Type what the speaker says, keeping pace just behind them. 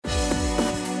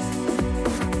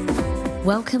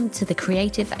Welcome to the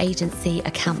Creative Agency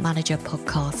Account Manager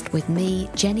podcast with me,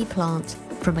 Jenny Plant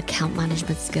from Account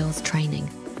Management Skills Training.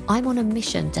 I'm on a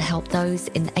mission to help those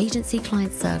in agency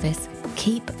client service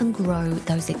keep and grow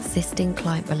those existing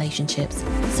client relationships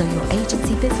so your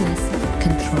agency business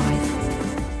can thrive.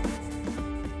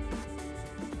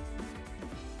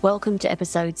 Welcome to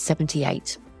episode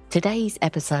 78. Today's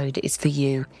episode is for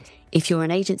you if you're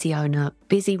an agency owner,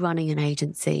 busy running an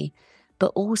agency,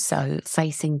 but also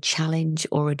facing challenge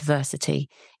or adversity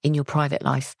in your private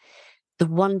life. The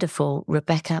wonderful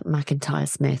Rebecca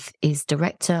McIntyre-Smith is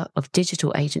Director of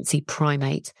Digital Agency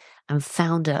Primate and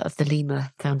founder of the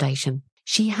Lima Foundation.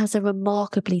 She has a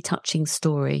remarkably touching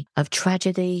story of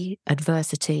tragedy,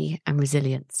 adversity, and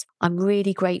resilience. I'm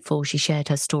really grateful she shared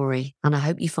her story, and I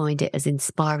hope you find it as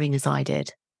inspiring as I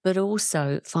did, but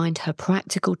also find her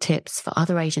practical tips for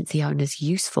other agency owners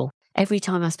useful. Every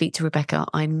time I speak to Rebecca,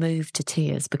 I'm moved to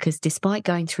tears because despite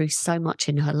going through so much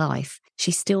in her life,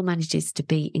 she still manages to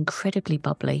be incredibly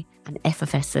bubbly and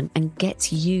effervescent and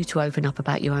gets you to open up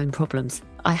about your own problems.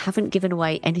 I haven't given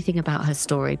away anything about her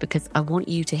story because I want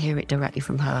you to hear it directly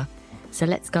from her. So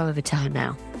let's go over to her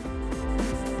now.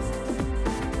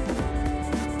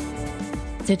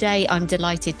 Today, I'm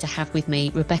delighted to have with me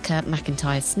Rebecca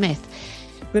McIntyre-Smith.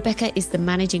 Rebecca is the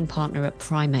managing partner at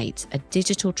Primate, a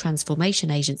digital transformation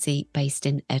agency based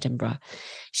in Edinburgh.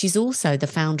 She's also the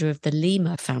founder of the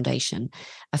Lima Foundation,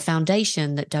 a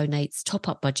foundation that donates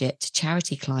top-up budget to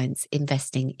charity clients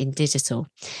investing in digital.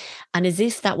 And as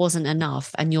if that wasn't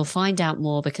enough, and you'll find out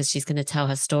more because she's going to tell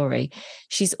her story,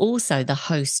 she's also the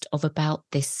host of About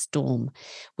This Storm,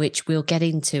 which we'll get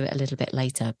into a little bit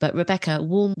later. But Rebecca,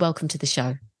 warm welcome to the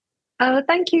show. Oh,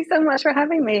 thank you so much for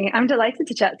having me. I'm delighted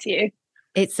to chat to you.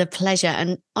 It's a pleasure.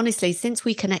 And honestly, since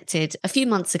we connected a few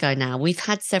months ago now, we've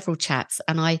had several chats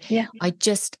and I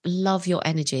just love your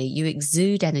energy. You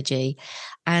exude energy.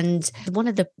 And one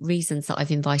of the reasons that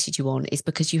I've invited you on is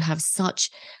because you have such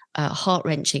a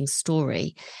heart-wrenching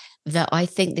story that I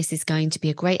think this is going to be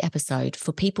a great episode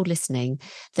for people listening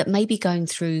that may be going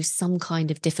through some kind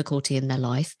of difficulty in their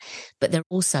life, but they're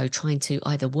also trying to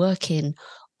either work in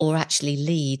or actually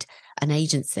lead an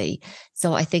agency.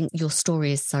 So I think your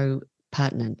story is so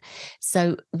pertinent.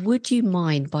 So would you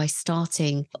mind by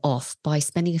starting off by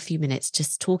spending a few minutes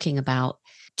just talking about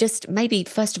just maybe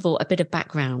first of all a bit of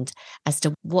background as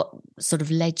to what sort of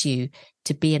led you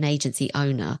to be an agency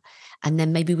owner, and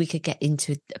then maybe we could get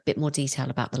into a bit more detail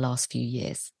about the last few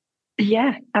years.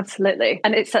 Yeah, absolutely.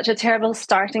 And it's such a terrible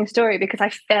starting story because I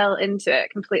fell into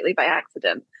it completely by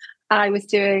accident. I was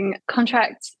doing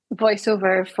contract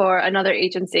voiceover for another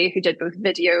agency who did both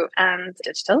video and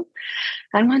digital.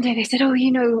 And one day they said, oh,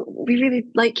 we really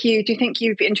like you. Do you think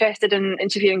you'd be interested in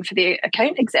interviewing for the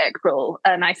account exec role?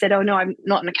 And I said, oh, no, I'm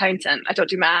not an accountant. I don't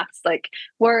do maths, like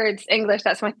words, English,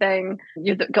 that's my thing.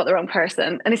 You've got the wrong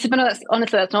person. And they said, no,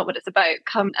 that's not what it's about.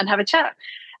 Come and have a chat.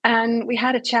 And we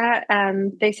had a chat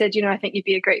and they said, I think you'd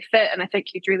be a great fit and I think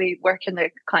you'd really work in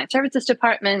the client services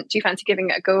department. Do you fancy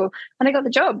giving it a go? And I got the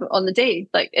job on the day,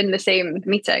 like in the same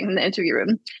meeting in the interview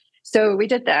room. So we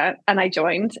did that and I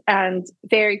joined, and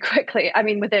very quickly,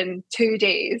 within 2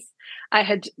 days, I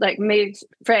had made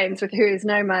friends with who is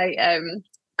now my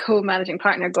co-managing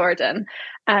partner, Gordon,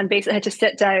 and basically had to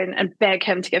sit down and beg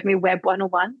him to give me Web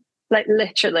 101, like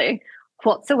literally,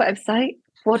 what's a website?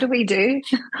 What do we do?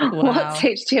 Wow. What's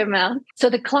HTML? So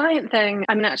the client thing,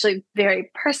 I'm actually very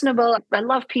personable. I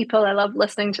love people. I love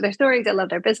listening to their stories. I love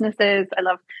their businesses. I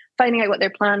love finding out what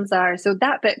their plans are. So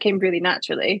that bit came really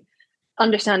naturally.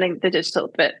 Understanding the digital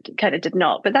bit kind of did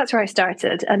not, but that's where I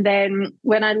started. And then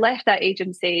when I left that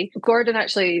agency, Gordon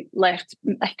actually left,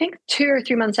 I think 2 or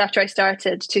 3 months after I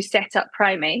started, to set up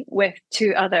Primate with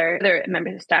 2 other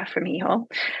members of staff from Hee-Haw.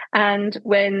 And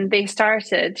when they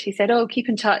started, he said, oh, keep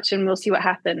in touch and we'll see what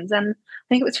happens. And I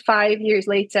think it was 5 years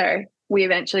later, we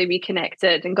eventually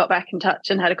reconnected and got back in touch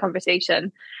and had a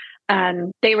conversation.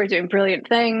 And they were doing brilliant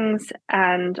things.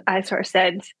 And I sort of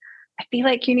said, I feel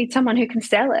like you need someone who can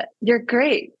sell it. You're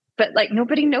great, but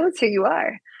nobody knows who you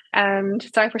are. And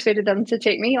so I persuaded them to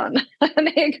take me on and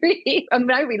they agreed. And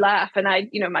now we laugh and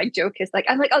my joke is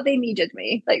oh, they needed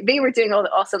me. They were doing all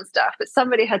the awesome stuff, but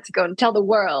somebody had to go and tell the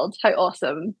world how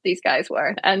awesome these guys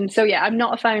were. And so, I'm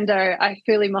not a founder. I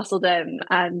fully muscled in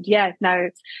and now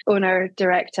it's owner,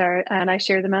 director, and I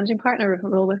share the managing partner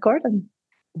role with Gordon.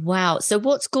 Wow. So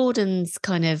what's Gordon's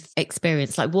kind of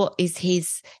experience? What is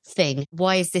his thing?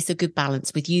 Why is this a good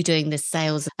balance with you doing the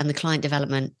sales and the client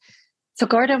development So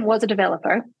Gordon was a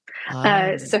developer.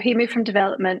 Oh. So he moved from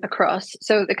development across.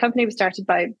 So the company was started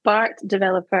by Bart,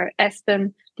 developer,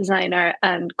 Espen, designer,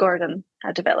 and Gordon,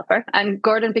 a developer. And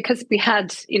Gordon, because we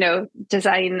had,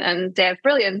 design and dev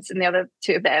brilliance in the other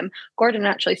two of them, Gordon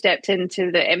actually stepped into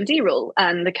the MD role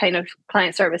and the kind of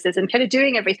client services and kind of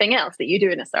doing everything else that you do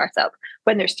in a startup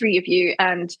when there's three of you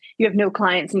and you have no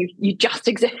clients and you just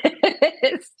exist.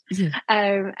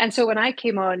 And so when I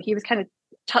came on, he was kind of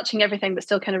touching everything but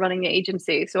still kind of running the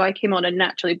agency. So I came on and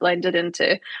naturally blended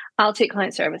into, I'll take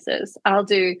client services, I'll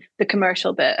do the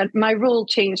commercial bit. And my role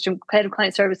changed from head of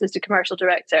client services to commercial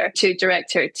director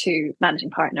to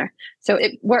managing partner. So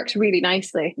it works really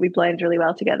nicely. We blend really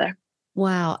well together.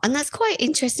 Wow. And that's quite an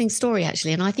interesting story,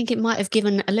 actually. And I think it might have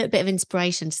given a little bit of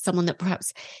inspiration to someone that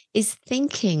perhaps is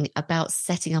thinking about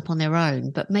setting up on their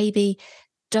own, but maybe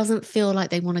doesn't feel like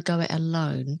they want to go it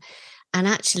alone. And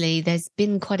actually, there's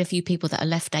been quite a few people that are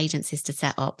left agencies to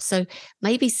set up. So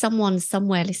maybe someone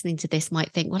somewhere listening to this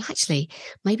might think, well, actually,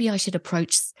 maybe I should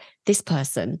approach this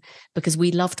person because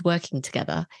we loved working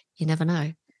together. You never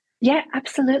know. Yeah,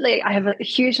 absolutely. I have a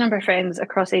huge number of friends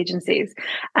across agencies,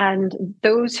 and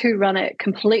those who run it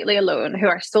completely alone, who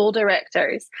are sole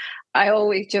directors, I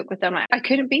always joke with them, I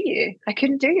couldn't be you. I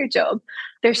couldn't do your job.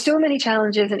 There's so many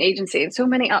challenges in agency and so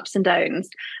many ups and downs.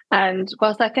 And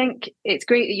whilst I think it's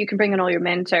great that you can bring in all your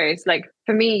mentors, like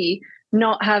for me,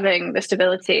 not having the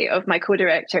stability of my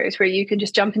co-directors where you can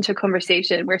just jump into a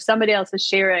conversation where somebody else is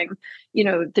sharing,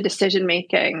 the decision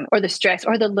making or the stress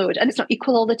or the load. And it's not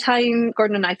equal all the time.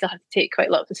 Gordon and I still have to take quite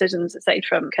a lot of decisions aside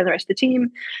from kind of the rest of the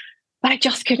team. But I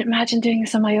just couldn't imagine doing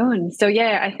this on my own. So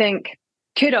yeah, I think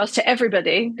kudos to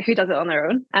everybody who does it on their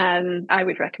own. And I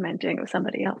would recommend doing it with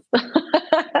somebody else.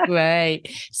 Right.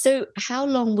 So how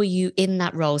long were you in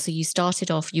that role? So you started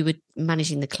off, you were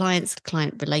managing the client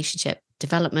relationship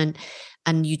development,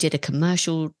 and you did a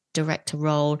commercial director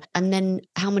role. And then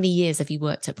how many years have you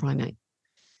worked at Primate?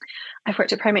 I've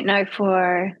worked at Primate now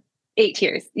for 8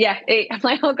 years. Yeah, 8. I'm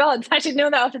like, oh God, I should know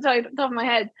that off the top of my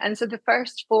head. And so the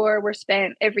first 4 were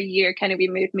spent every year, kind of we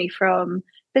moved me from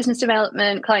business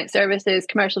development, client services,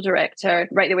 commercial director,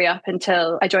 right the way up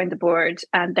until I joined the board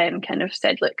and then kind of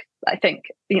said, look, I think,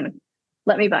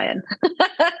 let me buy in.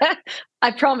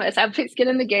 I promise I'll put skin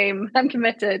in the game. I'm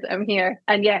committed. I'm here.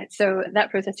 And yeah, so that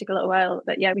process took a little while,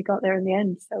 but yeah, we got there in the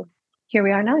end. So here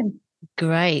we are now.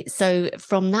 Great. So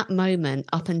from that moment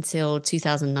up until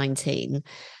 2019,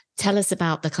 tell us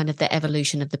about the kind of the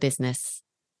evolution of the business.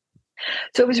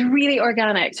 So it was really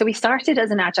organic. So we started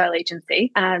as an agile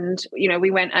agency and,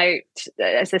 we went out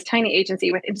as this tiny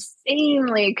agency with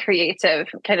insanely creative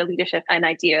kind of leadership and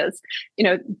ideas.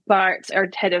 Bart, our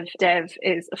head of dev,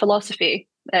 is a philosophy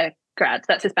grad.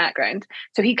 That's his background.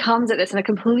 So he comes at this in a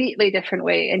completely different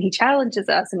way and he challenges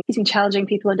us, and he's been challenging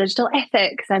people on digital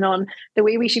ethics and on the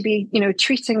way we should be,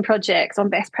 treating projects, on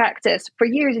best practice for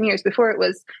years and years before it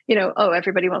was,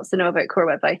 everybody wants to know about Core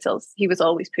Web Vitals. He was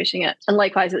always pushing it. And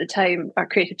likewise at the time, our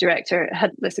creative director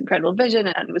had this incredible vision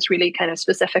and was really kind of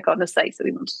specific on the sites that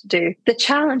we wanted to do. The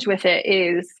challenge with it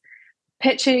is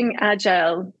pitching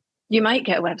agile. You might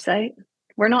get a website.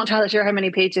 We're not entirely sure how many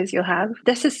pages you'll have.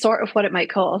 This is sort of what it might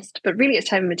cost, but really it's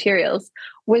time and materials,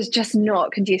 was just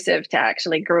not conducive to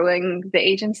actually growing the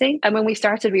agency. And when we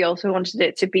started, we also wanted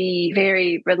it to be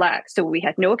very relaxed. So we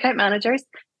had no account managers,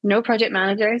 no project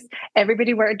managers.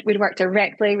 Everybody would work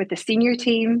directly with the senior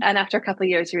team. And after a couple of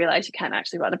years, you realize you can't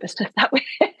actually run a business that way.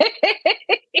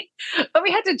 But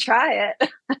we had to try it.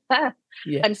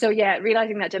 Yeah. And so,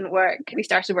 realizing that didn't work, we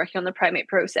started working on the Primate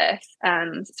process.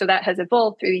 And so that has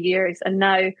evolved through the years. And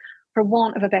now, for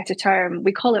want of a better term,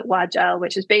 we call it Wagile,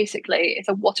 which is basically, it's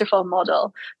a waterfall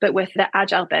model, but with the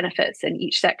agile benefits in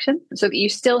each section. So that you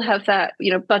still have that,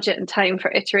 budget and time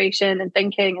for iteration and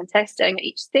thinking and testing at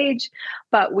each stage,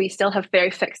 but we still have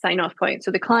very fixed sign-off points.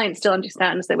 So the client still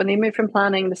understands that when they move from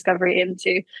planning, discovery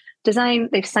into design,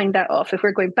 they've signed that off. If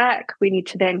we're going back, we need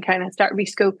to then kind of start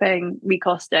rescoping,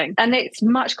 recosting. And it's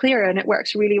much clearer and it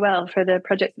works really well for the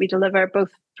projects we deliver, both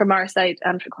from our side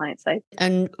and for client side.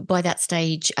 And by that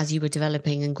stage, as you were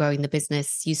developing and growing the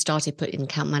business, you started putting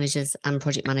account managers and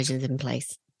project managers in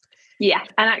place. Yeah.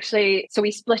 And actually, so we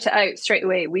split it out straight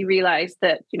away. We realized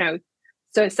that,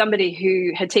 so as somebody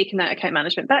who had taken that account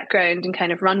management background and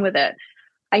kind of run with it,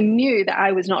 I knew that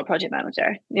I was not a project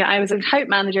manager. I was an account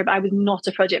manager, but I was not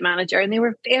a project manager. And they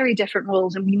were very different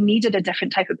roles and we needed a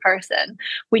different type of person.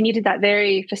 We needed that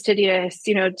very fastidious,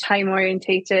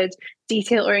 time-orientated,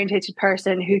 detail-oriented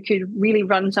person who could really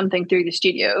run something through the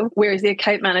studio, whereas the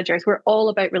account managers were all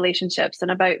about relationships and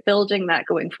about building that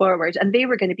going forward. And they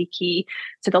were going to be key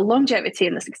to the longevity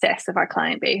and the success of our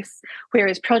client base,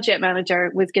 whereas project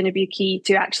manager was going to be key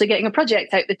to actually getting a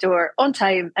project out the door on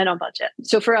time and on budget.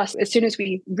 So for us, as soon as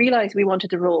we realized we wanted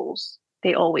the roles,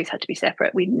 they always had to be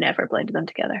separate. We never blended them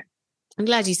together. I'm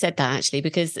glad you said that, actually,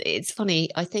 because it's funny.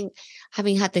 I think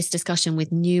having had this discussion with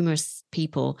numerous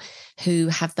people who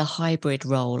have the hybrid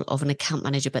role of an account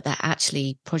manager, but they're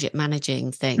actually project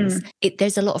managing things,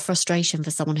 there's a lot of frustration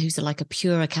for someone who's like a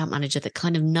pure account manager that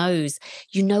kind of knows,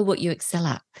 you know what you excel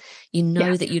at. You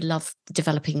know that you love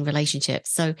developing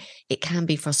relationships. So it can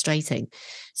be frustrating.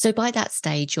 So by that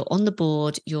stage, you're on the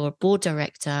board, you're a board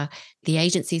director, the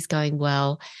agency's going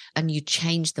well, and you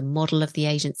change the model of the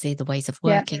agency, the ways of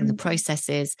working, the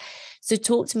processes. So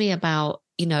talk to me about,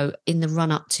 you know, in the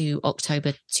run up to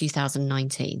October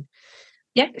 2019.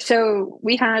 Yeah, so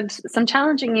we had some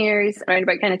challenging years around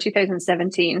about kind of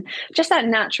 2017, just that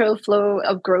natural flow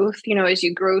of growth, you know, as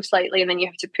you grow slightly and then you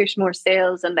have to push more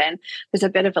sales and then there's a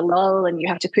bit of a lull and you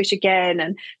have to push again,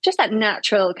 and just that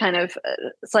natural kind of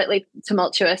slightly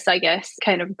tumultuous, I guess,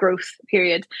 kind of growth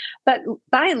period. But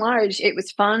by and large, it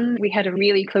was fun. We had a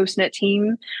really close-knit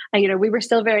team. And, you know, we were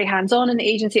still very hands-on in the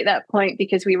agency at that point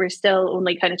because we were still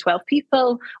only kind of 12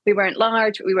 people. We weren't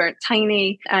large, but we weren't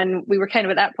tiny. And we were kind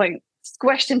of at that point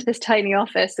squished into this tiny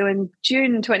office. So in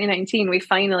June 2019, we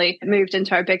finally moved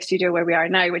into our big studio where we are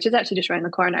now, which is actually just around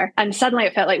the corner. And suddenly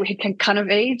it felt like we had kind of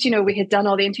aged. You know, we had done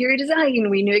all the interior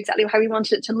design. We knew exactly how we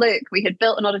wanted it to look. We had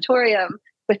built an auditorium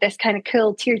with this kind of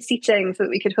cool tiered seating so that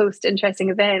we could host interesting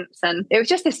events. And it was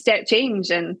just a step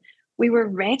change. And we were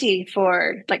ready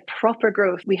for like proper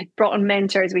growth. We had brought on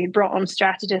mentors. We had brought on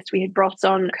strategists. We had brought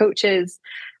on coaches.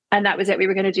 And that was it. We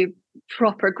were going to do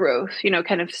proper growth, you know,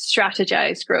 kind of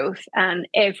strategized growth, and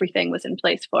everything was in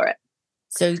place for it.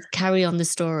 So carry on the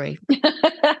story.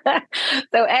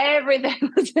 So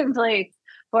everything was in place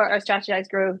for our strategized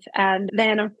growth. And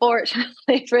then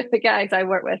unfortunately for the guys I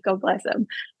work with, God bless them,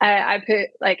 I put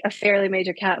like a fairly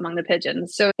major cat among the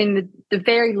pigeons. So in the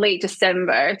very late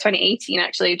December 2018,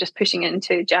 actually just pushing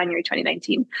into January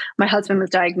 2019, my husband was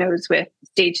diagnosed with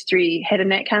stage 3 head and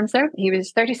neck cancer. He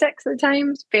was 36 at the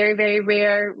time. Very, very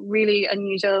rare, really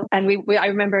unusual. And I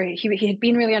remember he had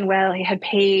been really unwell. He had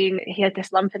pain. He had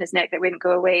this lump in his neck that wouldn't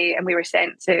go away. And we were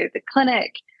sent to the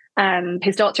clinic. And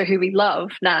his doctor, who we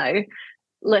love now,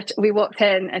 we walked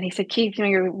in and he said, Keith, you know,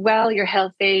 you're well, you're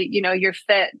healthy, you know, you're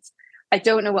fit. I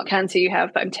don't know what cancer you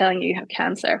have, but I'm telling you have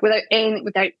cancer,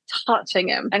 without touching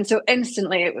him. And so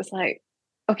instantly it was like,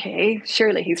 okay,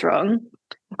 surely he's wrong.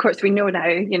 Of course, we know now,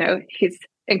 you know, he's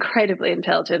incredibly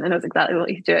intelligent and knows exactly what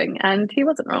he's doing. And he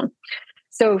wasn't wrong.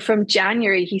 So from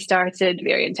January, he started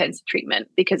very intensive treatment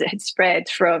because it had spread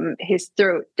from his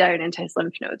throat down into his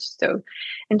lymph nodes. So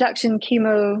induction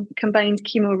chemo, combined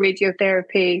chemo,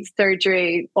 radiotherapy,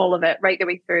 surgery, all of it right the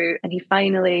way through. And he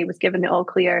finally was given the all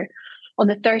clear on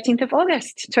the 13th of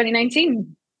August,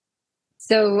 2019.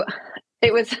 So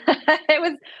it was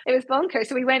it was bonkers.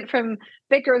 So we went from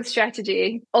big growth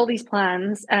strategy, all these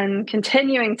plans, and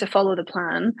continuing to follow the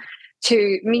plan,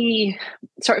 to me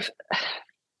sort of,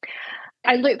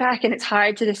 I look back and it's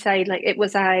hard to decide, like,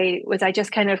 was I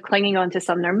just kind of clinging on to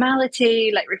some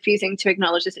normality, like refusing to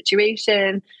acknowledge the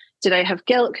situation? Did I have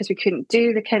guilt because we couldn't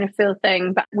do the kind of full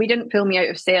thing? But we didn't pull me out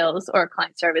of sales or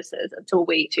client services until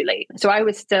way too late. So I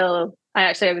was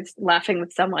laughing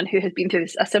with someone who has been through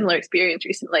a similar experience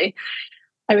recently.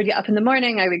 I would get up in the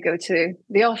morning, I would go to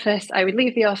the office, I would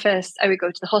leave the office, I would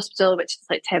go to the hospital, which is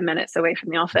like 10 minutes away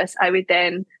from the office. I would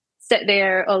then sit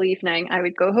there all evening. I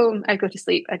would go home, I'd go to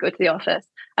sleep, I'd go to the office.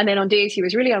 And then on days he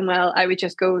was really unwell, I would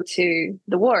just go to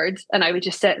the ward and I would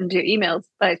just sit and do emails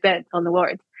by his bed on the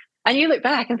ward. And you look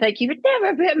back and think, you would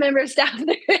never put a member of staff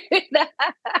through that.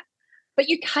 But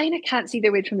you kind of can't see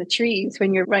the wood from the trees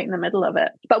when you're right in the middle of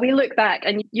it. But we look back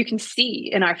and you can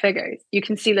see in our figures, you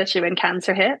can see literally when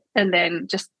cancer hit and then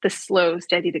just the slow,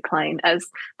 steady decline as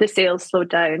the sales slowed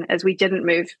down, as we didn't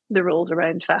move the roles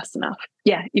around fast enough.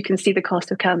 Yeah, you can see the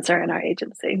cost of cancer in our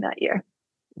agency that year.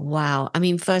 Wow. I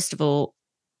mean, first of all,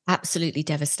 absolutely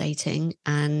devastating.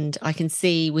 And I can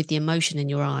see with the emotion in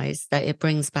your eyes that it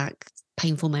brings back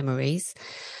painful memories.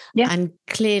 Yeah. And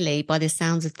clearly, by the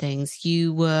sounds of things,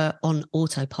 you were on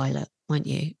autopilot, weren't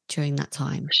you, during that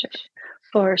time?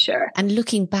 For sure. And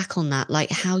looking back on that, like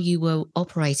how you were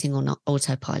operating on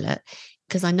autopilot,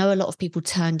 because I know a lot of people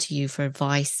turn to you for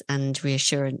advice and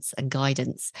reassurance and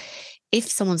guidance. If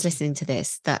someone's listening to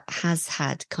this that has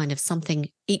had kind of something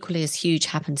equally as huge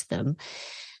happen to them,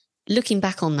 looking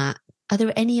back on that, Are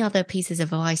there any other pieces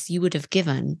of advice you would have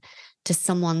given to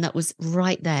someone that was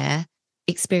right there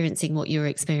experiencing what you're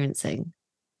experiencing?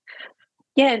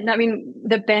 Yeah, I mean,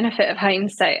 the benefit of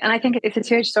hindsight, and I think it's a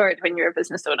two-edged sword when you're a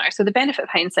business owner. So the benefit of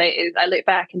hindsight is I look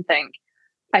back and think,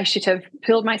 I should have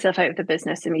pulled myself out of the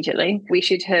business immediately. We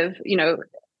should have,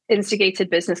 instigated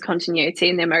business continuity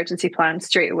in the emergency plan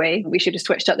straight away. We should have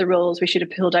switched up the roles. We should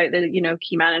have pulled out the,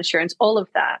 key man insurance, all of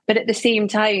that. But at the same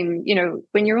time,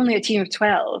 when you're only a team of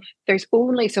 12, there's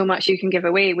only so much you can give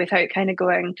away without kind of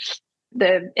going,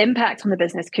 the impact on the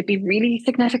business could be really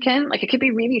significant. Like it could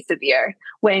be really severe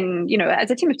when, as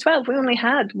a team of 12, we only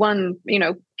had one,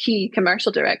 key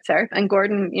commercial director, and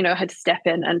Gordon, had to step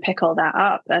in and pick all that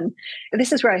up. And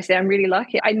this is where I say I'm really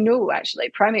lucky. I know actually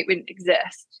Primate wouldn't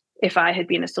exist if I had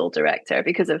been a sole director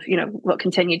because of, what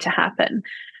continued to happen.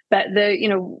 But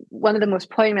one of the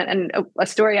most poignant, and a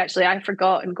story actually I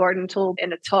forgot and Gordon told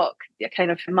in a talk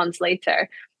kind of months later,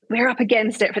 we're up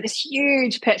against it for this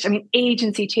huge pitch. I mean,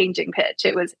 agency changing pitch.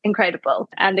 It was incredible.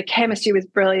 And the chemistry was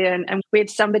brilliant. And we had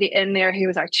somebody in there who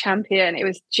was our champion. It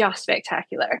was just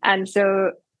spectacular. And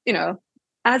so,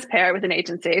 as per with an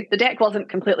agency, the deck wasn't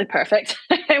completely perfect.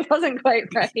 It wasn't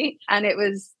quite right. And it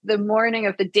was the morning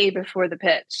of the day before the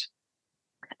pitch.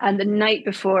 And the night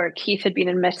before, Keith had been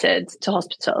admitted to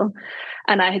hospital.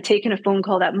 And I had taken a phone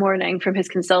call that morning from his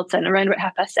consultant around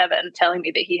about 7:30 telling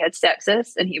me that he had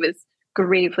sepsis and he was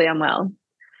gravely unwell.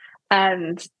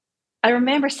 And I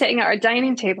remember sitting at our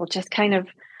dining table just kind of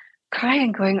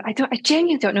crying, going, I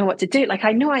genuinely don't know what to do. Like,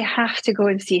 I know I have to go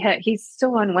and see him. He's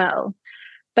so unwell.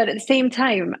 But at the same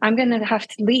time, I'm going to have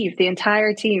to leave the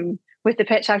entire team with the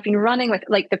pitch I've been running with,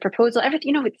 like the proposal,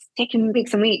 everything, it's taken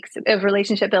weeks and weeks of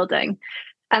relationship building.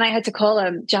 And I had to call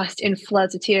him just in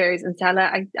floods of tears and say,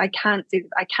 I can't do this.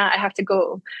 I have to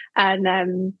go. And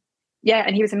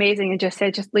and he was amazing and just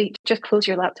said, just close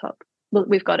your laptop. Well,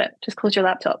 we've got it. Just close your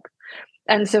laptop.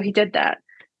 And so he did that.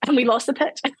 And we lost the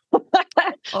pitch. But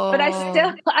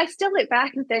I still look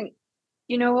back and think,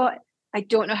 you know what? I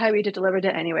don't know how we'd have delivered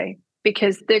it anyway,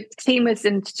 because the team was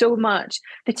in so much.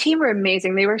 The team were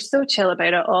amazing. They were so chill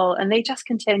about it all. And they just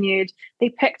continued. They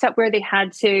picked up where they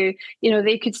had to,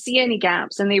 they could see any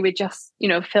gaps and they would just,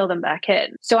 fill them back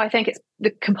in. So I think it's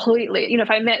completely, if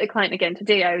I met the client again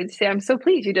today, I would say, I'm so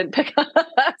pleased you didn't pick us.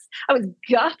 I was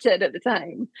gutted at the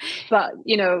time. But,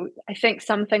 I think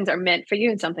some things are meant for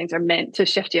you and some things are meant to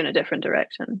shift you in a different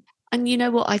direction. And you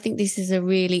know what? I think this is a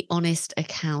really honest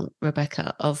account,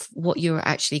 Rebecca, of what you were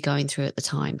actually going through at the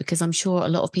time, because I'm sure a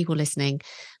lot of people listening,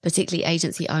 particularly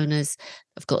agency owners,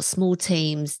 have got small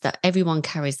teams that everyone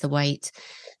carries the weight,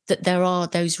 that there are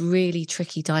those really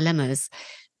tricky dilemmas,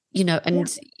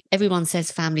 and everyone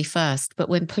says family first. But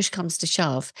when push comes to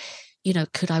shove,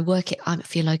 could I work it? I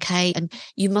feel okay. And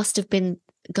you must have been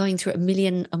going through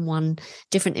 1,000,001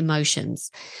 different emotions,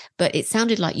 but it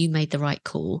sounded like you made the right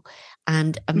call.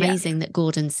 And amazing that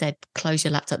Gordon said, close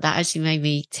your laptop. That actually made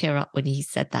me tear up when he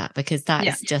said that, because that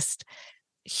is just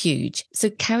huge. So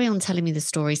carry on telling me the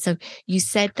story. So you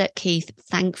said that Keith,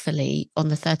 thankfully, on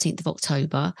the 13th of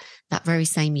October, that very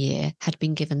same year, had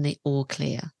been given the all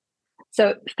clear.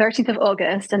 So 13th of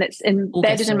August, and it's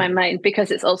embedded in my mind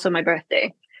because it's also my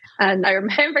birthday. And I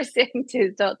remember saying to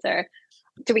his doctor,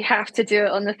 do we have to do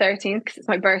it on the 13th? Because it's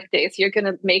my birthday. So you're going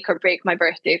to make or break my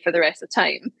birthday for the rest of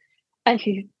time. And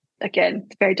he, again,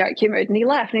 very dark humoured, and he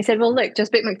laughed and he said, well, look,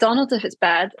 just book McDonald's if it's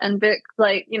bad, and book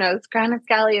Gran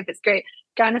Scally if it's great.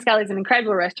 Gran Scally is an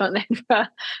incredible restaurant then,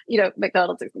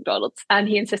 McDonald's is McDonald's. And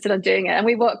he insisted on doing it. And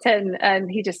we walked in and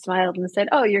he just smiled and said,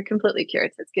 oh, you're completely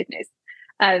cured. It's good news.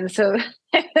 And so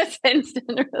it was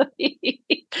instant relief.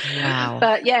 Wow.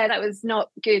 But that was not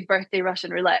good birthday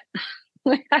Russian roulette.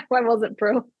 I wasn't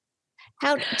pro.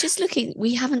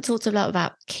 We haven't talked a lot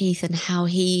about Keith and how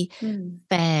he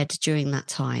fared during that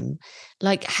time.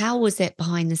 Like, how was it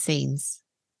behind the scenes?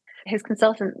 His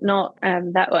consultant, not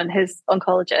that one, his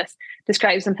oncologist,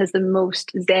 describes him as the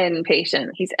most zen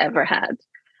patient he's ever had.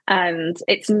 And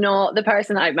it's not the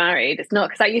person I married. It's not,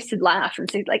 because I used to laugh and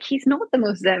say, like, he's not the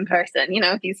most zen person.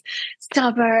 He's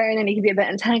stubborn and he can be a bit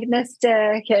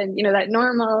antagonistic and, that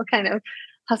normal kind of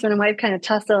husband and wife kind of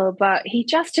tussle. But he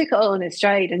just took it all in his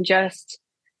stride and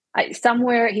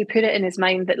somewhere he put it in his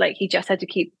mind that, like, he just had to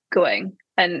keep going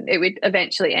and it would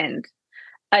eventually end.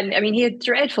 And I mean, he had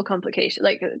dreadful complications,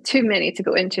 like too many to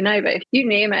go into now, but if you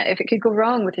name it, if it could go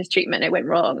wrong with his treatment, it went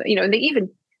wrong. And they even,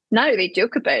 now they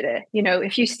joke about it.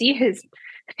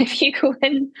 If you go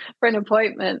in for an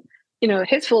appointment,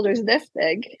 his folder is this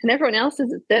big and everyone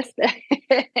else's is this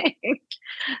big.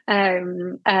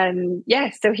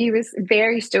 So he was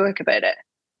very stoic about it.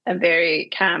 and very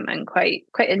calm and quite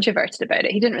introverted about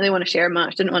it. He didn't really want to share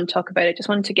much, didn't want to talk about it, just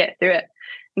wanted to get through it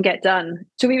and get done.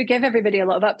 So we would give everybody a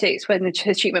lot of updates when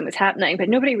his treatment was happening, but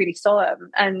nobody really saw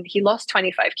him. And he lost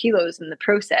 25 kilos in the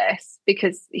process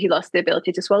because he lost the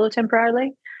ability to swallow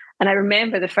temporarily. And I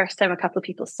remember the first time a couple of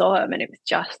people saw him, and it was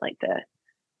just like the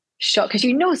shock, because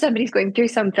you know somebody's going through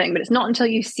something, but it's not until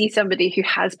you see somebody who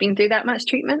has been through that much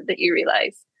treatment that you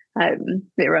realise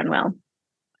they were unwell.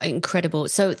 Incredible.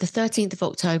 So the 13th of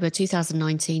October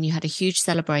 2019, you had a huge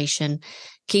celebration.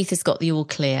 Keith has got the all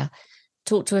clear.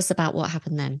 Talk to us about what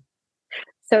happened then.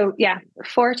 So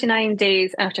 49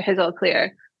 days after his all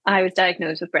clear, I was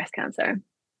diagnosed with breast cancer.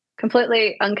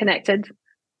 Completely unconnected,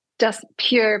 just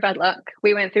pure bad luck.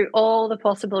 We went through all the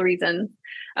possible reasons.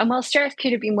 And while stress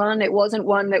could have been one, it wasn't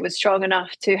one that was strong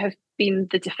enough to have been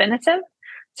the definitive.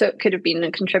 So it could have been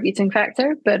a contributing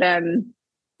factor. But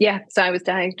so I was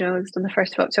diagnosed on the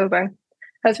 1st of October.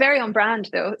 I was very on brand,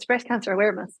 though. It's Breast Cancer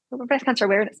Awareness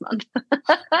Month.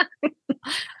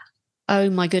 Oh,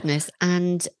 my goodness.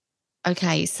 And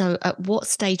okay, so at what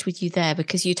stage were you there?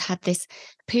 Because you'd had this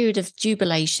period of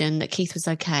jubilation that Keith was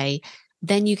okay.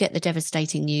 Then you get the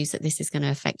devastating news that this is going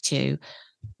to affect you.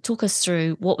 Talk us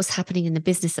through what was happening in the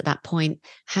business at that point,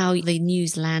 how the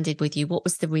news landed with you. What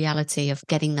was the reality of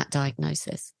getting that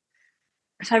diagnosis?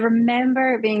 So I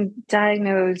remember being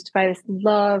diagnosed by this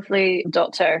lovely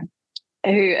doctor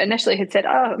who initially had said, "Oh,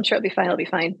 I'm sure it'll be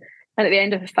fine." And at the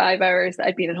end of the 5 hours that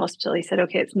I'd been in hospital, he said,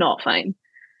 "Okay, it's not fine."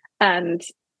 And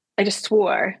I just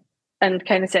swore and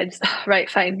kind of said, "Right,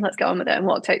 fine, let's get on with it," and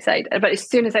walked outside. But as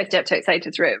soon as I stepped outside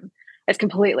his room, it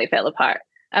completely fell apart.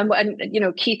 And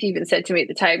Keith even said to me at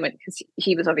the time, because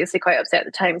he was obviously quite upset at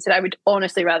the time, he said, "I would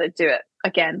honestly rather do it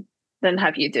again than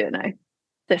have you do it now.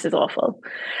 This is awful."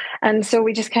 And so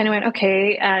we just kind of went,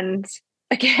 okay. And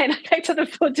again, I picked up the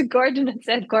phone to Gordon and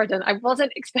said, "Gordon, I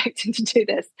wasn't expecting to do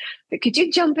this, but could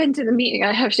you jump into the meeting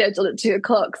I have scheduled at 2:00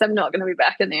 because I'm not going to be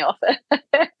back in the office."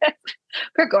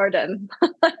 For Gordon.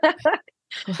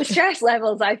 The stress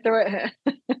levels I throw at her.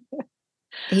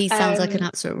 He sounds like an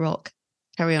absolute rock.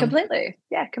 Carry on. Completely.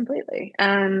 Yeah, completely.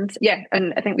 And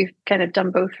I think we've kind of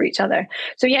done both for each other.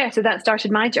 So that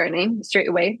started my journey straight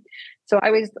away. So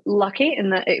I was lucky in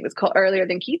that it was caught earlier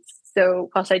than Keith's. So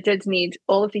whilst I did need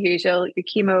all of the usual, the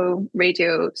chemo,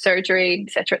 radio, surgery,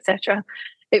 etc.,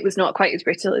 it was not quite as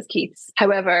brutal as Keith's.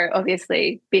 However,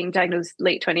 obviously, being diagnosed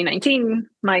late 2019,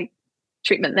 my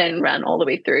treatment then ran all the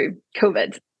way through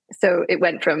COVID. So it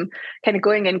went from kind of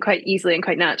going in quite easily and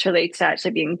quite naturally to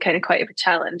actually being kind of quite of a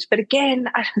challenge. But again,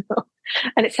 I don't know,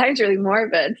 and it sounds really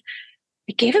morbid,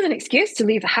 it gave us an excuse to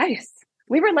leave the house.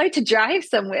 We were allowed to drive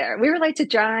somewhere. We were allowed to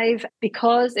drive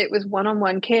because it was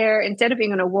one-on-one care. Instead of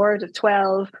being on a ward of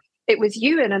 12, it was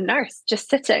you and a nurse just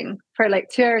sitting for like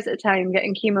 2 hours at a time,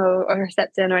 getting chemo or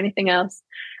Herceptin or anything else,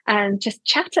 and just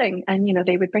chatting. And,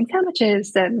 they would bring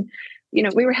sandwiches and,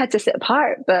 we had to sit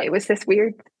apart, but it was this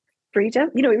weird freedom.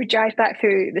 We would drive back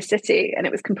through the city and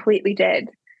it was completely dead,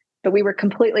 but we were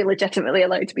completely legitimately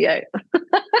allowed to be out.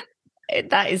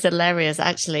 That is hilarious,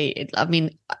 actually. I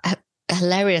mean,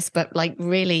 hilarious, but like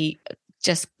really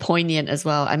just poignant as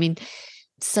well. I mean,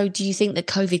 so do you think that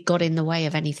COVID got in the way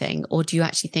of anything, or do you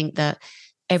actually think that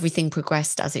everything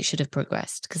progressed as it should have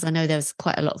progressed? Because I know there's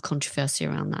quite a lot of controversy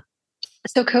around that.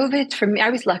 So COVID, for me,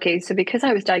 I was lucky. So because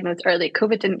I was diagnosed early,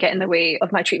 COVID didn't get in the way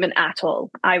of my treatment at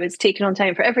all. I was taken on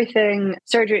time for everything.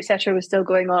 Surgery, etc., was still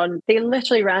going on. They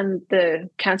literally ran the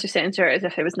cancer centre as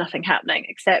if there was nothing happening,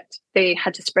 except they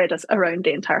had to spread us around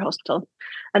the entire hospital.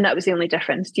 And that was the only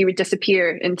difference. You would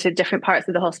disappear into different parts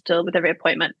of the hospital with every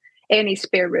appointment. Any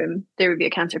spare room, there would be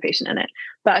a cancer patient in it.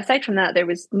 But aside from that, there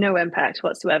was no impact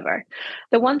whatsoever.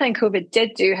 The one thing COVID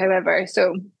did do, however,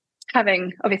 so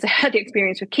having obviously had the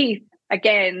experience with Keith,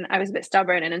 again, I was a bit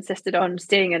stubborn and insisted on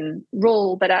staying in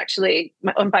role, but actually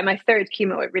by my third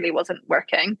chemo, it really wasn't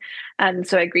working. And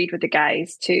so I agreed with the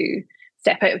guys to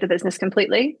step out of the business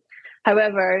completely.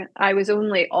 However, I was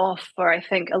only off for, I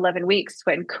think, 11 weeks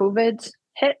when COVID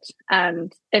hit,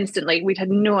 and instantly we'd had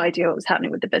no idea what was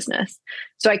happening with the business.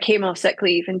 So I came off sick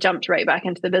leave and jumped right back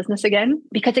into the business again,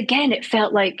 because again, it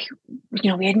felt like,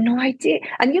 we had no idea.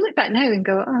 And you look back now and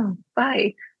go, oh,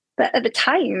 bye. But at the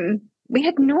time, we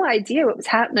had no idea what was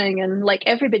happening. And like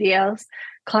everybody else,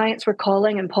 clients were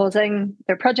calling and pausing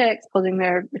their projects, pausing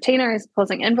their retainers,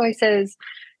 pausing invoices.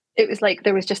 It was like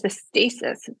there was just this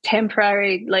stasis,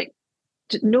 temporary, like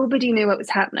nobody knew what was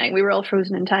happening. We were all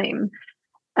frozen in time.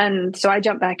 And so I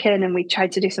jumped back in and we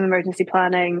tried to do some emergency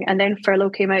planning, and then furlough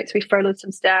came out. So we furloughed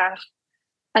some staff.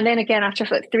 And then again, after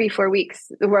like 3-4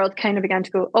 weeks, the world kind of began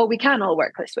to go, oh, we can all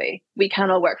work this way. We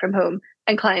can all work from home.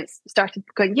 And clients started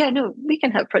going, yeah, no, we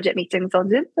can have project meetings on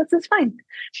Zoom. That's fine.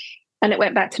 And it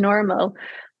went back to normal.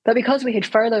 But because we had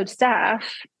furloughed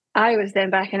staff, I was then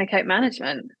back in account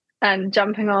management and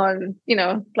jumping on,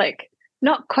 like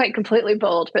not quite completely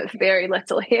bald, but very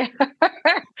little hair,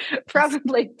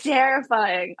 probably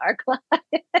terrifying our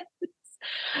clients.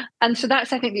 And so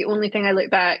that's, I think, the only thing I look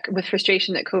back with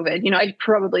frustration at COVID. I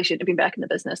probably shouldn't have been back in the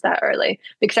business that early,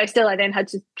 because I then had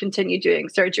to continue doing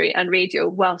surgery and radio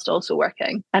whilst also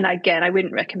working. And again, I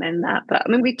wouldn't recommend that. But I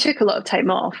mean, we took a lot of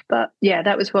time off. But yeah,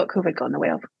 that was what COVID got in the way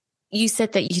of. You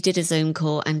said that you did a Zoom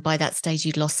call and by that stage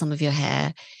you'd lost some of your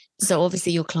hair. So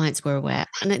obviously your clients were aware.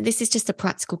 And this is just a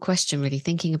practical question, really,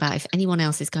 thinking about if anyone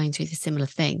else is going through the similar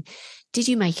thing. Did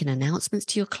you make an announcement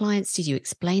to your clients? Did you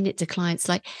explain it to clients?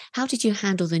 Like, how did you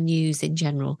handle the news in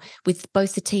general with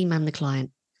both the team and the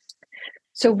client?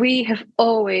 So we have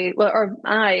always,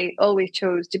 I always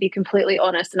chose to be completely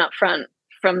honest and upfront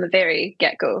from the very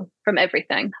get-go, from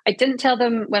everything. I didn't tell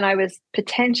them when I was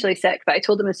potentially sick, but I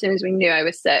told them as soon as we knew I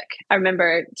was sick. I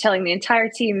remember telling the entire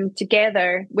team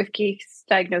together with Keith's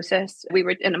diagnosis. We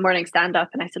were in a morning stand-up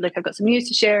and I said, look, I've got some news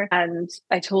to share. And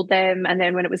I told them. And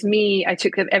then when it was me, I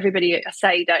took everybody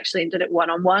aside actually and did it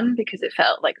one-on-one, because it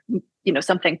felt like,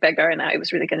 something bigger and it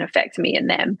was really going to affect me and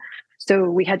them. So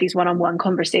we had these one-on-one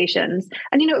conversations.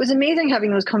 And, it was amazing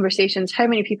having those conversations. How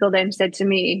many people then said to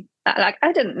me, like,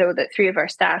 I didn't know that 3 of our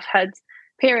staff had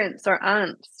parents or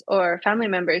aunts or family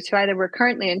members who either were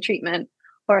currently in treatment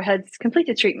or had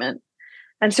completed treatment.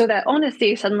 And so that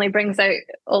honesty suddenly brings out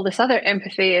all this other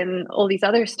empathy and all these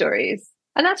other stories.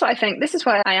 And that's what I think. This is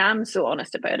why I am so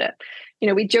honest about it.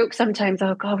 We joke sometimes,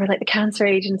 oh God, we're like the cancer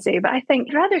agency. But I think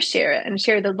I'd rather share it and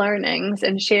share the learnings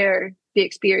and share the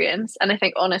experience. And I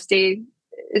think honesty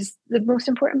is the most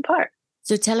important part.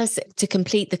 So tell us, to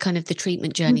complete the kind of the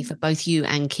treatment journey for both you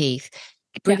and Keith,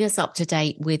 bring us up to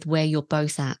date with where you're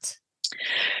both at.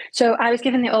 So I was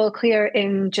given the all clear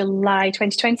in July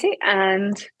 2020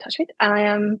 and touch wood, I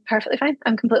am perfectly fine.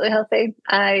 I'm completely healthy.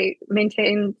 I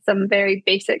maintain some very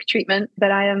basic treatment,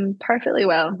 but I am perfectly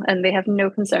well and they have no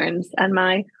concerns. And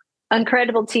my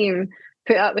incredible team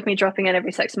put up with me dropping in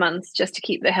every 6 months just to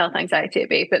keep the health anxiety at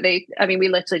bay. But we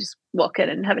literally just walk in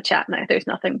and have a chat now. There's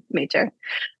nothing major.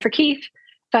 For Keith,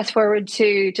 fast forward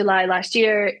to July last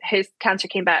year, his cancer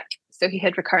came back. So he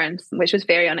had recurrence, which was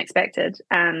very unexpected.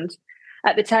 And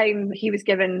at the time, he was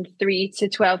given 3 to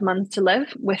 12 months to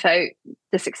live without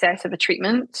the success of a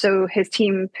treatment. So his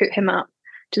team put him up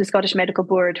to the Scottish Medical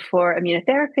Board for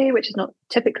immunotherapy, which is not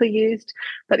typically used.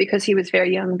 But because he was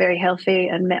very young, very healthy,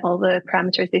 and met all the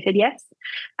parameters, they said yes.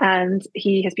 And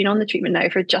he has been on the treatment now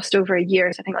for just over a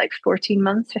year. So I think like 15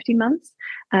 months.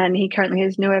 And he currently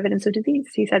has no evidence of disease.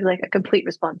 He's had like a complete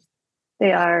response.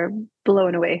 They are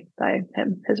blown away by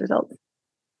his results.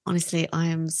 Honestly, I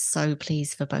am so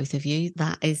pleased for both of you.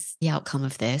 That is the outcome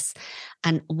of this.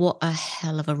 And what a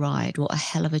hell of a ride. What a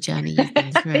hell of a journey you've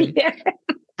been through. Yeah.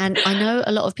 And I know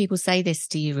a lot of people say this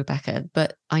to you, Rebecca,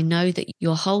 but I know that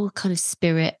your whole kind of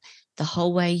spirit, the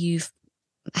whole way you've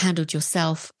handled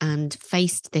yourself and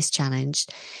faced this challenge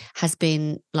has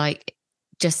been like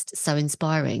just so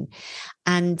inspiring.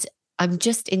 And I'm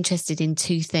just interested in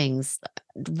 2 things.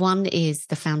 One is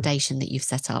the foundation that you've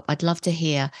set up. I'd love to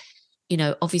hear,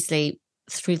 obviously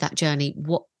through that journey,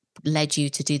 what led you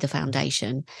to do the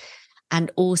foundation, and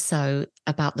also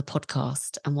about the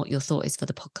podcast and what your thought is for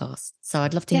the podcast. So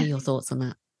I'd love to hear your thoughts on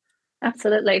that.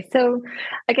 Absolutely. So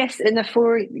I guess in the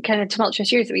 4 kind of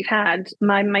tumultuous years that we've had,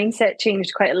 my mindset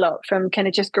changed quite a lot from kind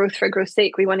of just growth for growth's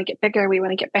sake. We want to get bigger, we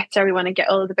want to get better, we want to get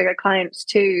all of the bigger clients,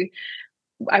 to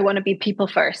I want to be people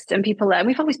first and people. And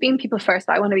we've always been people first,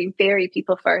 but I want to be very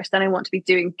people first, and I want to be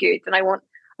doing good, and I want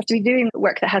to be doing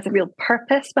work that has a real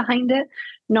purpose behind it,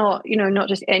 not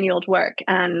just any old work.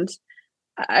 And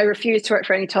I refuse to work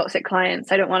for any toxic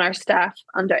clients. I don't want our staff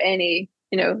under any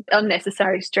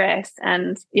unnecessary stress.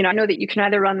 And I know that you can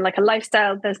either run like a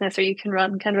lifestyle business or you can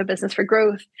run kind of a business for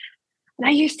growth. And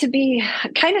I used to be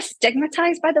kind of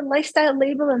stigmatized by the lifestyle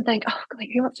label and think, oh, like,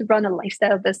 who wants to run a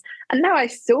lifestyle business? And now I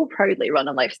so proudly run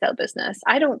a lifestyle business.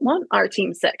 I don't want our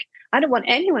team sick. I don't want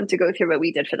anyone to go through what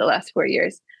we did for the last 4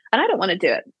 years. And I don't want to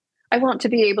do it. I want to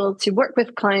be able to work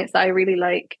with clients that I really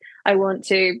like. I want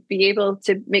to be able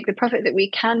to make the profit that we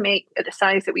can make at the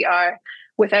size that we are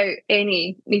without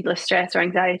any needless stress or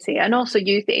anxiety, and also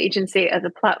use the agency as a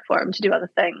platform to do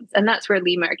other things. And that's where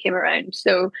Lemur came around.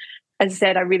 So as I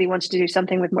said, I really wanted to do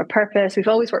something with more purpose. We've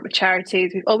always worked with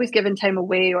charities. We've always given time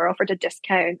away or offered a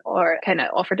discount or kind of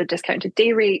offered a discounted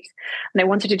day rate. And I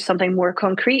wanted to do something more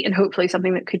concrete and hopefully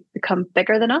something that could become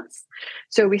bigger than us.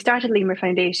 So we started Lemur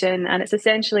Foundation, and it's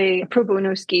essentially a pro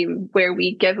bono scheme where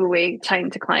we give away time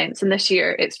to clients. And this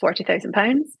year it's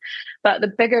 £40,000. But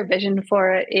the bigger vision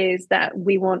for it is that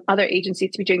we want other agencies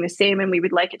to be doing the same, and we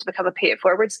would like it to become a pay it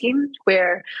forward scheme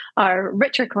where our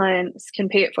richer clients can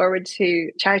pay it forward to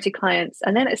charity clients.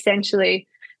 And then essentially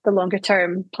the longer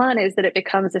term plan is that it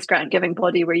becomes this grant giving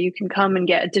body where you can come and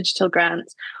get a digital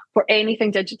grant for anything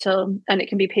digital, and it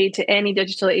can be paid to any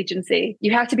digital agency.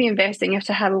 You have to be investing, you have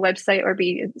to have a website or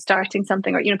be starting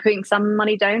something, or putting some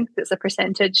money down. It's a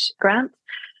percentage grant.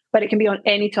 But it can be on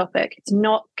any topic. It's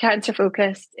not cancer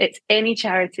focused. It's any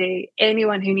charity,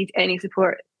 anyone who needs any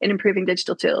support in improving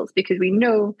digital tools, because we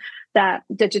know that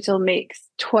digital makes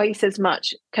twice as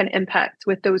much kind of impact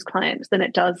with those clients than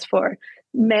it does for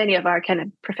many of our kind of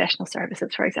professional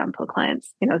services, for example,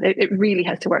 clients. It really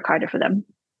has to work harder for them.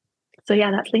 So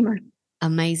yeah, that's Lemur.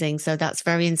 Amazing. So that's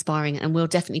very inspiring. And we'll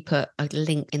definitely put a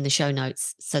link in the show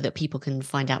notes so that people can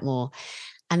find out more.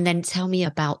 And then tell me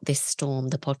about This Storm,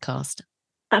 the podcast.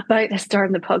 About This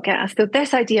Storm, the podcast. So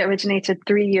this idea originated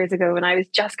 3 years ago when I was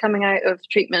just coming out of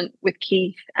treatment with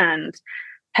Keith and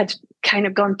had kind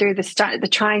of gone through the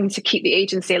trying to keep the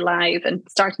agency alive and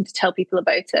starting to tell people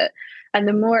about it. And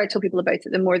the more I told people about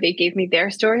it, the more they gave me their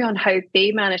story on how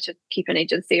they managed to keep an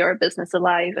agency or a business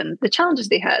alive and the challenges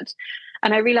they had.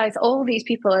 And I realized all these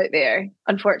people out there,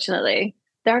 unfortunately,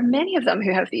 there are many of them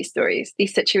who have these stories,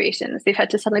 these situations. They've had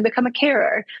to suddenly become a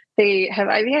carer. They have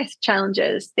IBS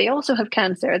challenges. They also have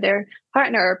cancer. Their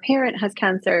partner or parent has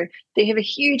cancer. They have a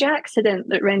huge accident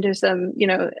that renders them,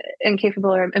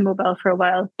 incapable or immobile for a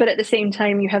while. But at the same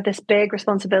time, you have this big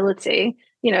responsibility,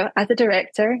 as a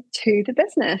director to the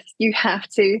business. You have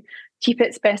to keep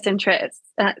its best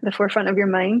interests at the forefront of your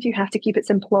mind. You have to keep its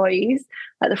employees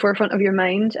at the forefront of your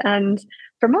mind. And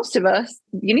for most of us,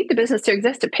 you need the business to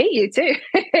exist to pay you too.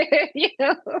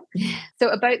 So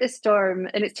About This Storm,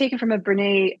 and it's taken from a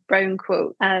Brene Brown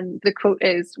quote. And the quote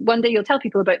is, one day you'll tell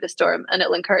people about the storm and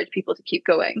it'll encourage people to keep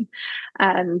going.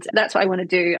 And that's what I want to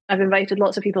do. I've invited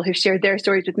lots of people who've shared their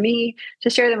stories with me to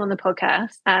share them on the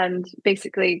podcast and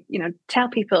basically, tell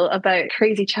people about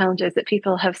crazy challenges that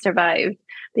people have survived,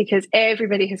 because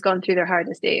everybody has gone through their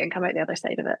hardest day and come out the other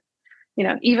side of it.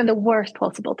 Even the worst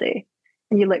possible day.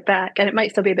 And you look back and it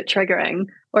might still be a bit triggering,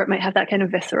 or it might have that kind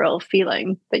of visceral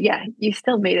feeling. But yeah, you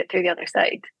still made it through the other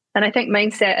side. And I think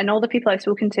mindset, and all the people I've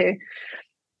spoken to,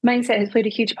 mindset has played a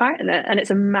huge part in it. And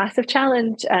it's a massive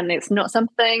challenge, and it's not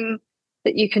something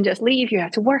that you can just leave. You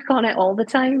have to work on it all the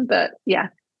time. But yeah,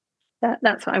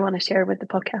 that's what I want to share with the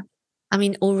podcast. I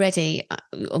mean, already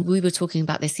we were talking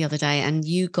about this the other day, and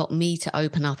you got me to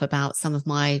open up about some of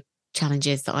my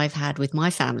challenges that I've had with my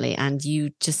family, and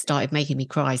you just started making me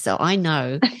cry. So I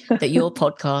know that your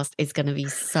podcast is going to be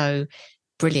so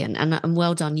brilliant, and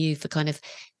well done you for kind of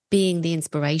being the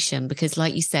inspiration, because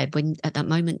like you said, when at that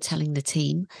moment telling the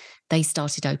team, they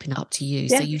started opening up to you.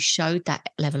 Yeah. So you showed that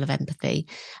level of empathy,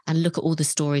 and look at all the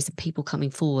stories of people coming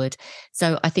forward.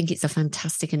 So I think it's a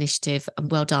fantastic initiative,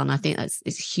 and well done. I think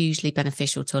it's hugely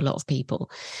beneficial to a lot of people.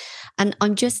 And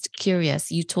I'm just curious,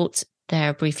 you talked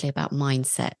there briefly about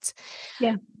mindset.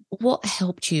 Yeah. What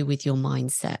helped you with your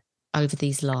mindset over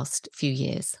these last few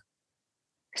years?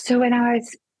 So when I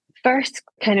was first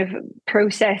kind of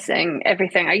processing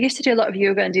everything, I used to do a lot of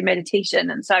yoga and do meditation.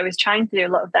 And so I was trying to do a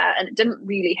lot of that, and it didn't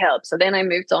really help. So then I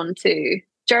moved on to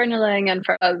journaling, and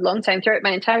for a long time throughout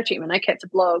my entire treatment, I kept a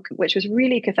blog, which was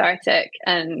really cathartic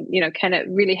and, kind of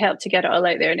really helped to get it all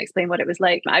out there and explain what it was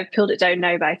like. I've pulled it down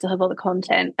now, but I still have all the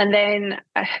content. And then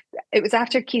it was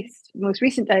after Keith's most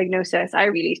recent diagnosis, I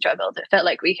really struggled. It felt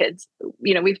like we had,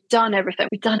 we've done everything.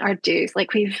 We've done our dues.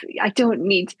 Like I don't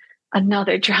need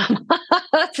another drama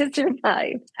to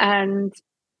survive. And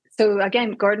so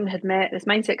again, Gordon had met this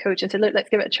mindset coach and said, look, let's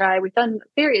give it a try. We've done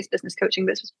various business coaching,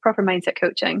 but this was proper mindset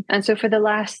coaching. And so for the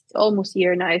last almost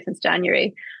year now, since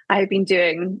January, I've been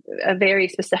doing a very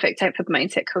specific type of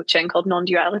mindset coaching called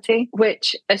non-duality,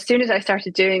 which as soon as I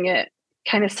started doing it,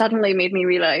 kind of suddenly made me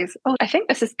realize, oh, I think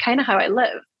this is kind of how I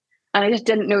live. And I just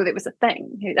didn't know that it was a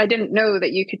thing. I didn't know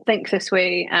that you could think this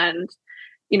way, and,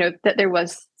 that there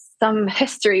was some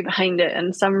history behind it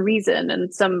and some reason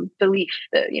and some belief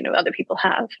that, other people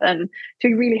have, and to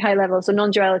a really high level. So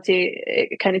non-duality,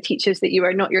 it kind of teaches that you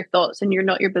are not your thoughts and you're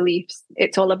not your beliefs.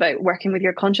 It's all about working with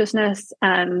your consciousness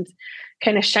and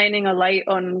kind of shining a light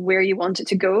on where you want it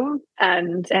to go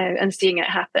and seeing it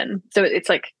happen. So it's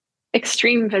like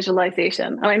extreme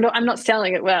visualization. I mean, I'm not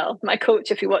selling it well. My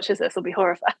coach, if he watches this, will be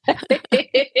horrified.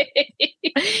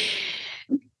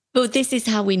 Well, this is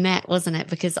how we met, wasn't it?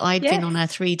 Because I'd Yes. been on a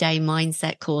 3-day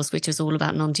mindset course, which was all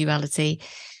about non-duality.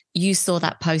 You saw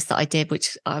that post that I did,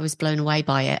 which I was blown away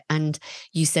by it. And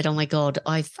you said, oh my God,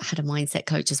 I've had a mindset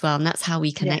coach as well. And that's how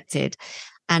we connected. Yeah.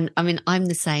 And I mean, I'm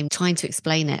the same. Trying to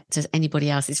explain it to anybody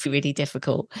else is really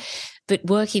difficult. But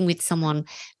working with someone,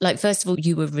 like, first of all,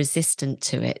 you were resistant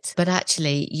to it, but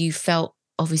actually you felt,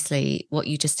 obviously, what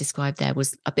you just described there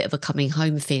was a bit of a coming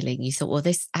home feeling. You thought, well,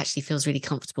 this actually feels really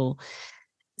comfortable.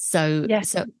 So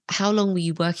how long were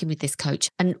you working with this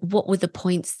coach, and what were the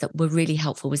points that were really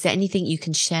helpful? Was there anything you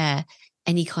can share,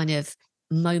 any kind of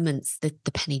moments that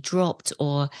the penny dropped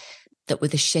or that were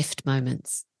the shift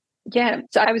moments? Yeah.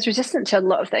 So I was resistant to a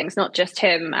lot of things, not just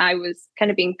him. I was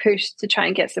kind of being pushed to try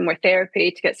and get some more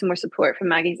therapy, to get some more support from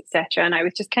Maggie's, etc. And I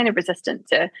was just kind of resistant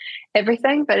to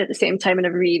everything, but at the same time in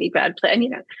a really bad place.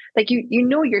 And, like you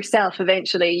know yourself,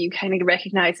 eventually you kind of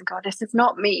recognize and go, this is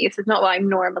not me. This is not what I'm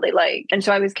normally like. And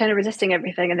so I was kind of resisting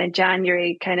everything. And then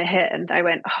January kind of hit and I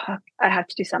went, oh, I have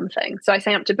to do something. So I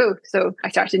signed up to both. So I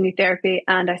started new therapy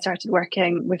and I started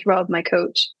working with Rob, my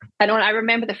coach. And I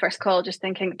remember the first call just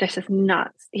thinking, this is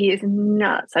nuts. He is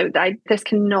nuts. This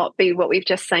cannot be what we've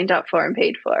just signed up for and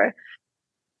paid for.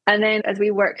 And then as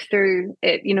we work through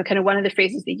it, kind of one of the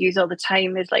phrases they use all the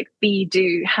time is like be,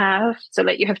 do, have. So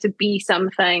like you have to be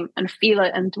something and feel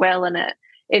it and dwell in it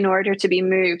in order to be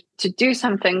moved to do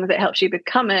something that helps you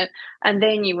become it. And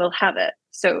then you will have it.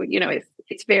 So,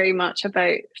 it's very much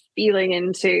about feeling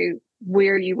into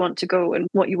where you want to go and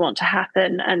what you want to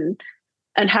happen and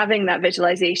having that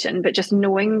visualization, but just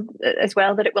knowing as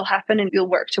well that it will happen and you'll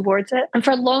work towards it. And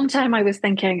for a long time, I was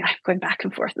thinking, I'm going back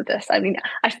and forth with this. I mean,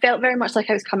 I felt very much like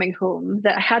I was coming home,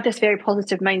 that I had this very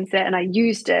positive mindset and I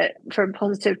used it for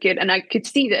positive good. And I could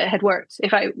see that it had worked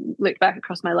if I looked back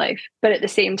across my life. But at the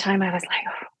same time, I was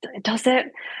like, oh, does it?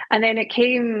 And then it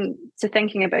came to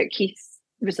thinking about Keith's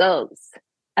results.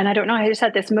 And I don't know, I just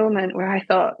had this moment where I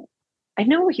thought, I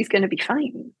know he's going to be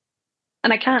fine.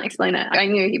 And I can't explain it. I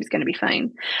knew he was going to be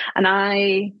fine. And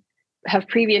I have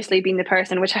previously been the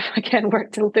person, which I've again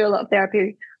worked through a lot of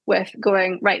therapy with,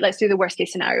 going, right, let's do the worst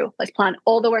case scenario. Let's plan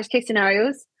all the worst case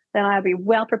scenarios. Then I'll be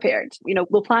well prepared.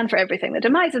 We'll plan for everything. The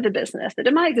demise of the business, the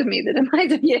demise of me, the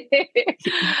demise of you.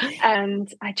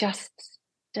 And I just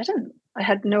didn't.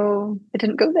 It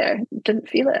didn't go there. Didn't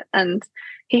feel it. And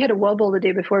he had a wobble the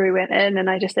day before we went in.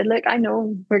 And I just said, look, I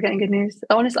know we're getting good news.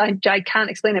 Honestly, I can't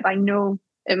explain it, but I know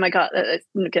in my gut that it's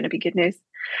going to be good news.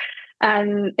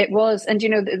 And it was. And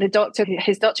the doctor,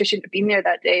 his doctor shouldn't have been there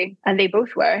that day, and they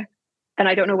both were. And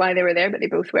I don't know why they were there, but they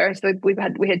both were. So we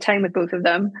had time with both of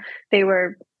them. They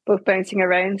were both bouncing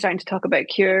around, starting to talk about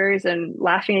cures and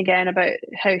laughing again about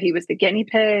how he was the guinea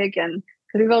pig. And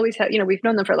because we've always had, we've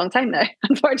known them for a long time now,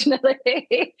 unfortunately.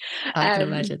 I can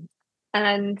imagine.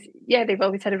 And yeah, they've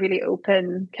always had a really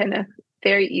open, kind of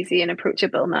very easy and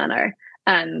approachable manner.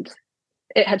 And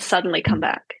it had suddenly come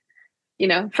back,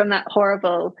 from that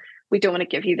horrible, we don't want to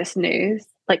give you this news.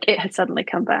 Like, it had suddenly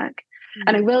come back. Mm-hmm.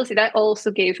 And I will say that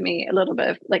also gave me a little bit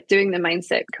of, like, doing the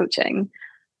mindset coaching.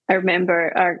 I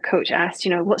remember our coach asked,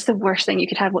 what's the worst thing you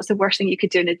could have? What's the worst thing you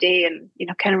could do in a day? And,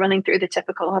 kind of running through the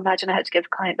typical, imagine I had to give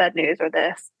a client bad news or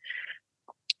this.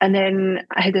 And then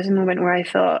I had this moment where I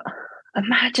thought,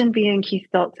 imagine being Keith's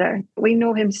doctor. We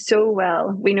know him so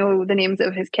well. We know the names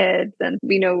of his kids, and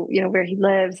we know, where he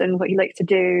lives and what he likes to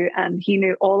do. And he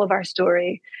knew all of our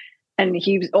story. And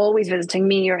he was always visiting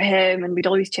me or him, and we'd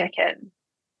always check in.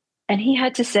 And he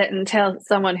had to sit and tell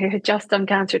someone who had just done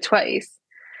cancer twice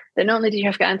that not only did you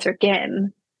have cancer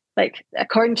again, like,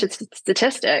 according to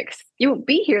statistics, you won't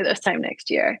be here this time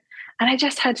next year. And I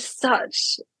just had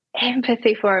such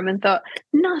empathy for him and thought,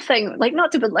 nothing, like,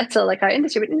 not to belittle like our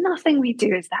industry, but nothing we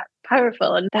do is that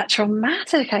powerful and that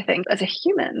traumatic. I think as a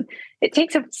human, it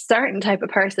takes a certain type of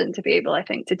person to be able, I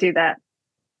think, to do that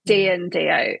day in, day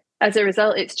out. As a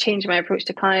result, it's changed my approach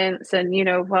to clients. And,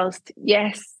 whilst,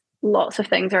 yes, lots of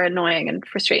things are annoying and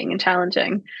frustrating and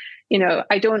challenging,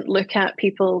 I don't look at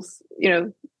people's,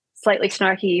 slightly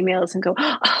snarky emails and go,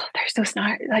 oh, they're so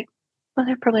snarky. Like, well,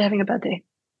 they're probably having a bad day.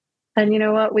 And you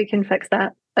know what? We can fix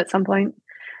that at some point.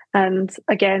 And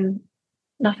again,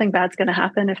 nothing bad's going to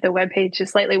happen if the webpage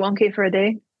is slightly wonky for a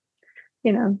day.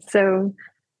 So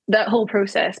that whole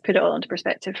process put it all into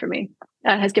perspective for me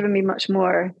and has given me much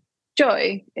more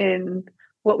joy in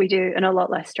what we do and a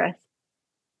lot less stress.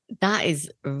 That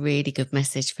is a really good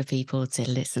message for people to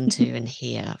listen to and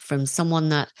hear from someone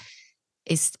that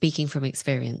is speaking from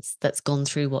experience, that's gone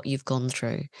through what you've gone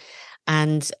through.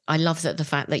 And I love that the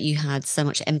fact that you had so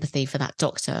much empathy for that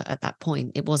doctor at that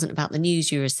point. It wasn't about the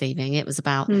news you were receiving. It was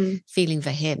about feeling for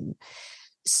him.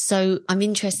 So I'm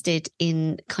interested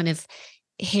in kind of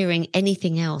hearing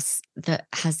anything else that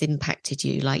has impacted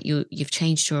you. Like you've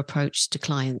changed your approach to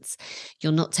clients.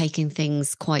 You're not taking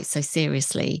things quite so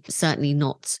seriously, certainly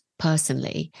not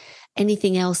personally.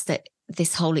 Anything else that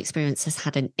this whole experience has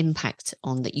had an impact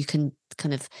on that you can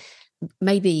kind of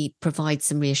maybe provide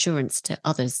some reassurance to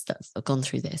others that have gone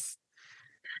through this?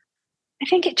 I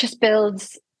think it just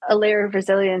builds a layer of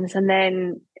resilience, and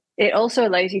then it also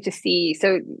allows you to see.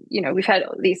 So, we've had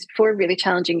these 4 really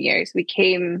challenging years. We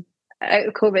came out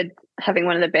of COVID having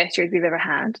one of the best years we've ever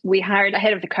had. We hired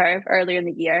ahead of the curve earlier in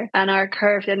the year, and our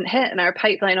curve didn't hit, and our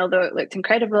pipeline, although it looked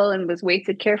incredible and was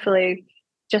weighted carefully,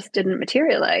 just didn't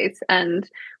materialize. And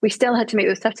we still had to make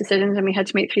those tough decisions, and we had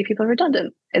to make 3 people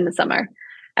redundant in the summer.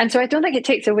 And so I don't think it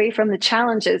takes away from the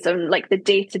challenges and like the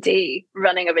day-to-day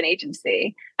running of an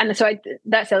agency. And so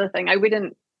that's the other thing. I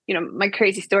wouldn't, my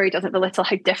crazy story doesn't belittle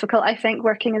how difficult I think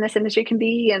working in this industry can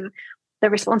be, and the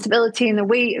responsibility and the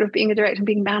weight of being a director and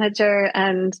being manager.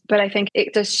 But I think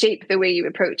it does shape the way you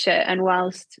approach it. And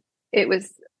whilst it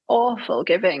was awful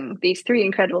giving these 3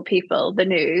 incredible people the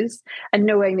news and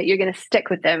knowing that you're going to stick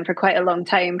with them for quite a long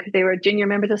time because they were junior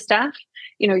members of staff,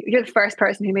 you're the first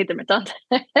person who made them redundant.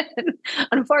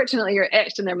 Unfortunately, you're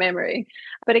etched in their memory.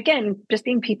 But again, just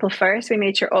being people first, we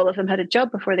made sure all of them had a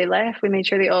job before they left. We made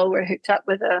sure they all were hooked up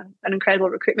with an incredible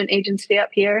recruitment agency up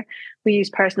here. We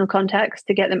used personal contacts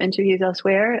to get them interviews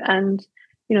elsewhere. And,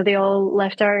 they all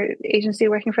left our agency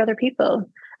working for other people.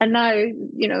 And now,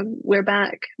 we're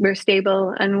back, we're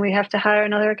stable, and we have to hire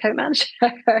another account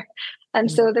manager.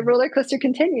 And so the roller coaster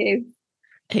continues.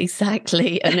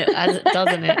 Exactly. And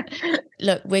doesn't it?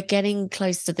 Look, we're getting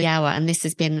close to the hour, and this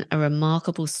has been a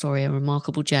remarkable story, a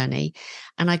remarkable journey.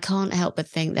 And I can't help but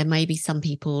think there may be some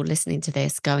people listening to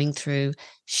this going through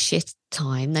shit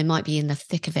time. They might be in the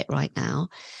thick of it right now,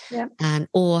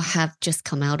 or have just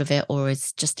come out of it, or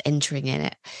is just entering in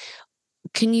it.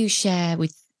 Can you share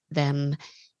with them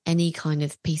any kind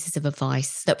of pieces of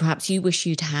advice that perhaps you wish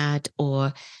you'd had,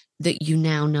 or that you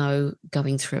now know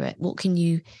going through it? What can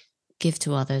you give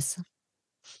to others?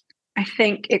 I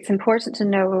think it's important to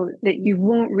know that you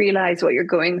won't realize what you're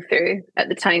going through at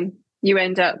the time you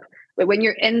end up. But when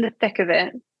you're in the thick of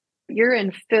it, you're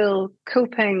in full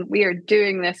coping, we are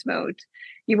doing this mode.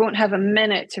 You won't have a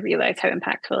minute to realize how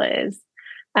impactful it is.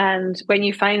 And when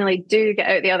you finally do get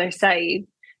out the other side,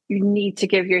 you need to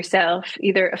give yourself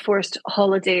either a forced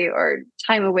holiday or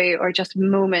time away, or just a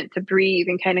moment to breathe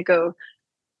and kind of go,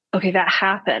 okay, that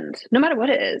happened. No matter what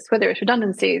it is, whether it's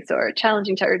redundancies or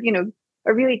challenging to,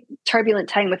 a really turbulent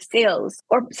time with sales,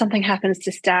 or something happens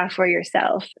to staff or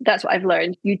yourself. That's what I've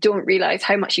learned. You don't realize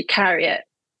how much you carry it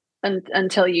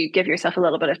until you give yourself a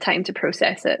little bit of time to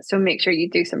process it. So make sure you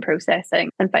do some processing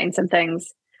and find some things.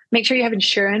 Make sure you have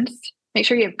insurance. Make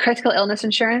sure you have critical illness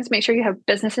insurance. Make sure you have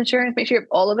business insurance. Make sure you have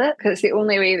all of it, because it's the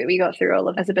only way that we got through all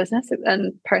of it as a business.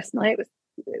 And personally,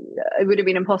 it would have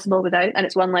been impossible without. And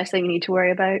it's one less thing you need to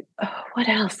worry about. Oh, what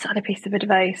else? Other piece of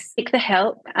advice. Take the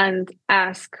help and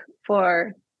ask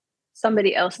for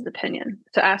somebody else's opinion.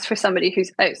 So ask for somebody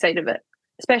who's outside of it,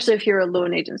 especially if you're a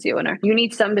lone agency owner. You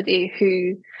need somebody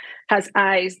who has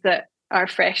eyes that are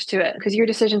fresh to it, because your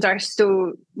decisions are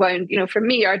so wound, for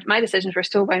me, my decisions were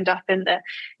so wound up in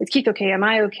is Keith okay? Am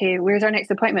I okay? Where's our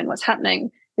next appointment? What's happening?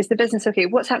 Is the business okay?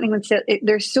 What's happening with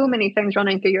there's so many things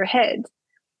running through your head.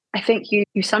 I think you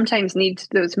sometimes need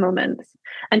those moments,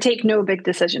 and take no big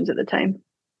decisions at the time.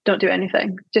 Don't do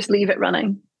anything. Just leave it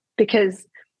running, because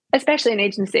especially in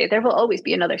agency, there will always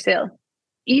be another sale.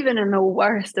 Even in the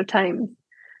worst of times,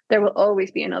 there will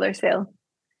always be another sale.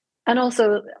 And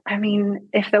also,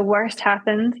 if the worst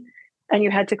happened and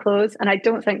you had to close, and I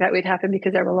don't think that would happen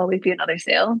because there will always be another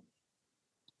sale,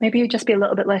 maybe you'd just be a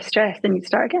little bit less stressed and you'd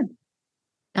start again.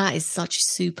 That is such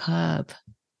superb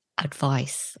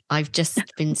advice. I've just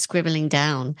been scribbling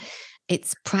down.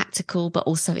 It's practical, but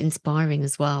also inspiring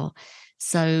as well.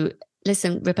 So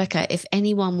listen, Rebecca, if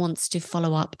anyone wants to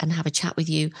follow up and have a chat with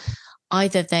you,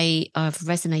 either they have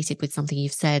resonated with something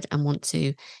you've said and want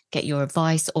to get your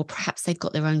advice, or perhaps they've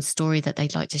got their own story that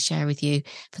they'd like to share with you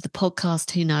for the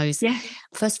podcast. Who knows? Yeah.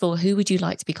 First of all, who would you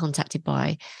like to be contacted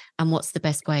by, and what's the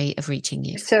best way of reaching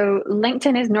you? So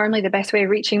LinkedIn is normally the best way of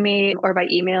reaching me, or by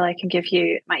email. I can give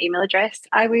you my email address.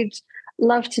 I would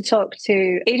love to talk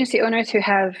to agency owners who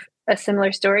have a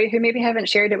similar story, who maybe haven't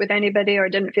shared it with anybody or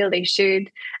didn't feel they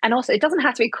should. And also, it doesn't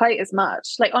have to be quite as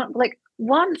much. Like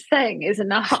one thing is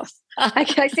enough. I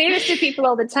say this to people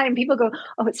all the time. People go,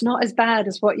 oh, it's not as bad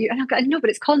as what you... And I go, no, but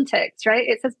it's context, right?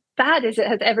 It's as bad as it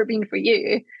has ever been for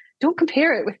you. don't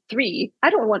compare it with 3. I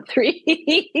don't want 3.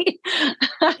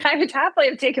 I would happily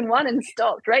have taken 1 and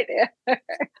stopped right there.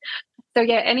 So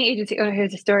yeah, any agency owner who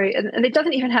has a story, and it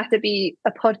doesn't even have to be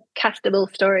a podcastable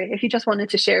story. If you just wanted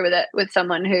to share with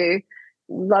someone who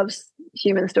loves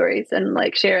human stories and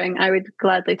like sharing, I would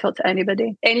gladly talk to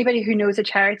anybody. Anybody who knows a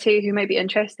charity who might be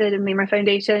interested in Lemur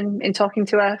Foundation in talking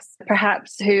to us,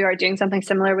 perhaps who are doing something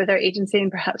similar with our agency,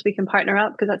 and perhaps we can partner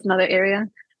up, because that's another area.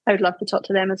 I would love to talk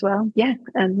to them as well. Yeah,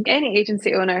 and any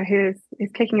agency owner who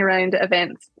is kicking around at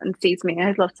events and sees me,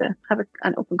 I'd love to have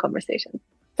an open conversation.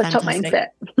 That's top mindset.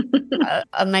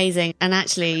 Amazing. And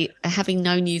actually, having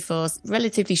known you for a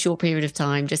relatively short period of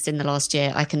time, just in the last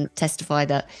year, I can testify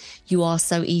that you are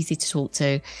so easy to talk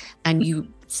to, and you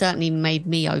certainly made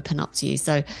me open up to you.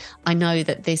 So I know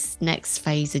that this next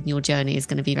phase in your journey is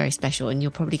going to be very special, and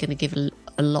you're probably going to give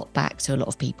a lot back to a lot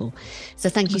of people. So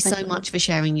thank you so much for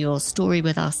sharing your story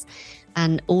with us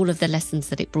and all of the lessons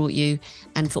that it brought you,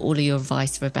 and for all of your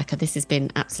advice, Rebecca. This has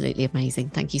been absolutely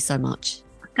amazing. Thank you so much.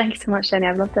 Thank you so much, Jenny.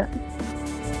 I've loved it.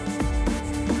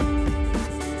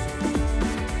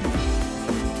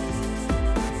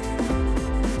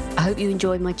 I hope you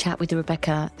enjoyed my chat with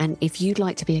Rebecca, and if you'd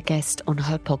like to be a guest on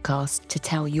her podcast to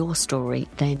tell your story,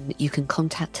 then you can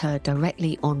contact her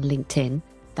directly on LinkedIn.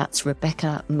 That's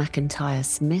Rebecca McIntyre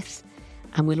Smith,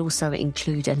 and we'll also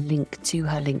include a link to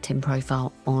her LinkedIn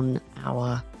profile on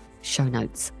our show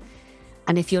notes.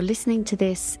 And if you're listening to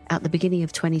this at the beginning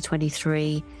of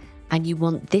 2023 and you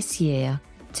want this year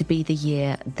to be the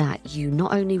year that you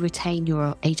not only retain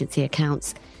your agency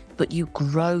accounts, but you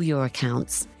grow your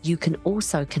accounts, you can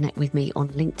also connect with me on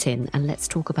LinkedIn, and let's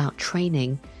talk about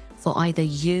training for either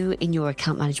you in your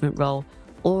account management role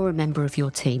or a member of your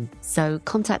team. So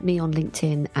contact me on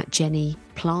LinkedIn at Jenny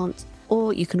Plant,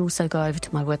 or you can also go over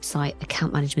to my website,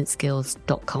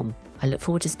 accountmanagementskills.com. I look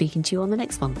forward to speaking to you on the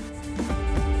next one.